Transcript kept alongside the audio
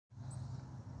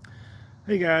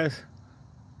Hey guys,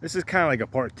 this is kind of like a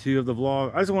part 2 of the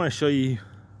vlog. I just want to show you,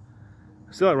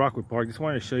 still at Rockwood Park, just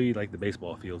wanted to show you like the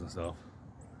baseball fields and stuff.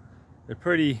 They're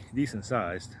pretty decent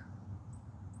sized.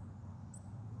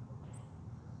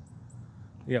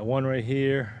 You got one right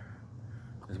here,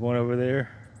 there's one over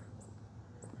there.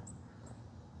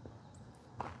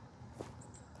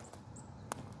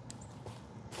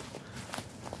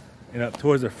 And up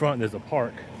towards the front there's a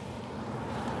park.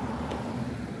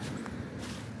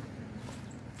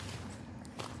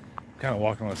 Kind of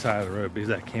walking on the side of the road because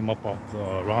I came up off the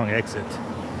wrong exit.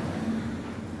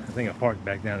 I think I parked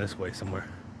back down this way somewhere.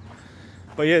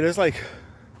 But yeah, there's like,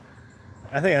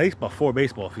 I think at least about 4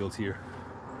 baseball fields here.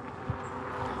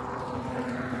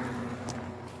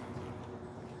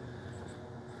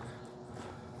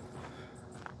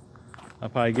 I'll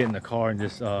probably get in the car and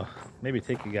just maybe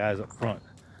take you guys up front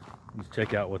and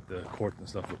check out what the courts and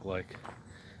stuff look like.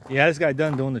 Yeah, I just got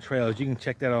done doing the trails. You can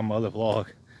check that on my other vlog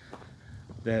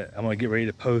that I'm gonna get ready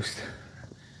to post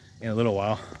in a little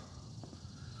while.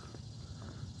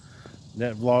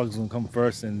 That vlog's gonna come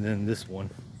first, and then this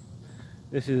one.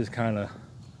 This is me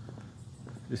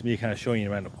kind of showing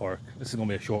you around the park. This is gonna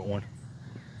be a short one.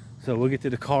 So we'll get to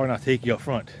the car and I'll take you up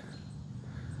front.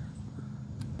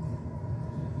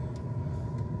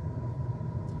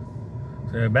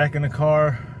 So back in the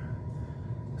car.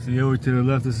 See over to the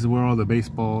left, this is where all the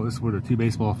baseball, this is where the 2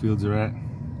 baseball fields are at.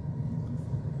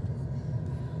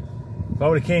 If I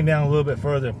would have came down a little bit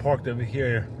further and parked over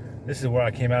here, this is where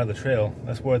I came out of the trail.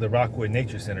 That's where the Rockwood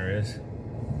Nature Center is.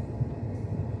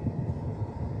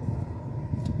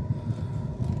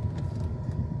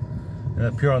 And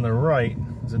up here on the right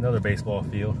is another baseball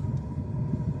field.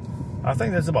 I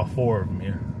think there's about 4 of them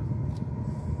here.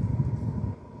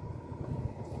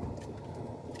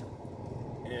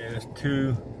 Yeah, there's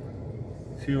two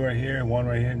right here, one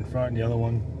right here in front, and the other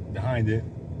one behind it.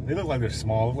 They look like they're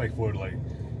small, look like for like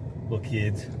little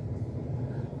kids.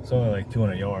 It's only like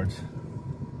 200 yards.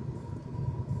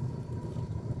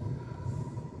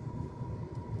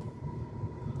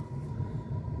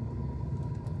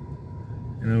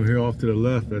 And over here off to the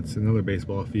left, that's another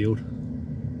baseball field.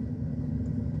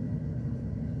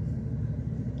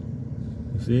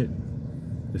 You see it?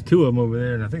 There's 2 of them over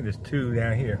there, and I think there's 2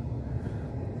 down here.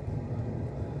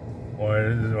 Or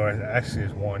actually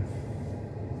there's 1.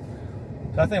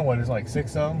 So I think what, there's like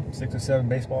 6 of them, 6 or 7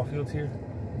 baseball fields here.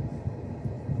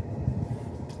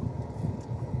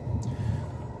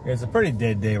 Yeah, it's a pretty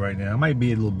dead day right now. It might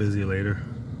be a little busy later.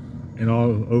 And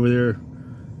all over there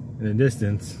in the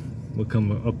distance, we'll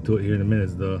come up to it here in a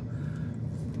minute, the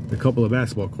couple of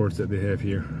basketball courts that they have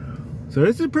here. So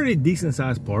it's a pretty decent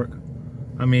sized park.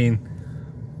 I mean,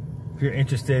 if you're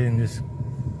interested in just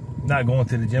not going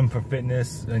to the gym for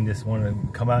fitness and just want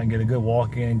to come out and get a good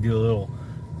walk in, do a little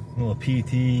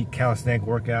PT, calisthenic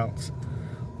workouts,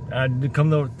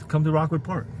 come to Rockwood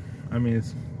Park. I mean,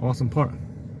 it's an awesome park.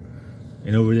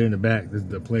 And over there in the back, this is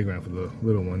the playground for the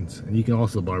little ones, and you can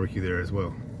also barbecue there as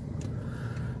well.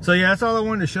 So yeah, that's all I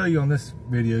wanted to show you on this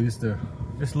video, just a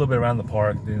little bit around the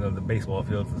park, you know, the baseball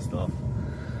fields and stuff.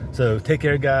 So take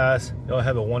care, guys. Y'all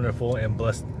have a wonderful and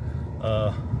blessed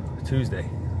Tuesday.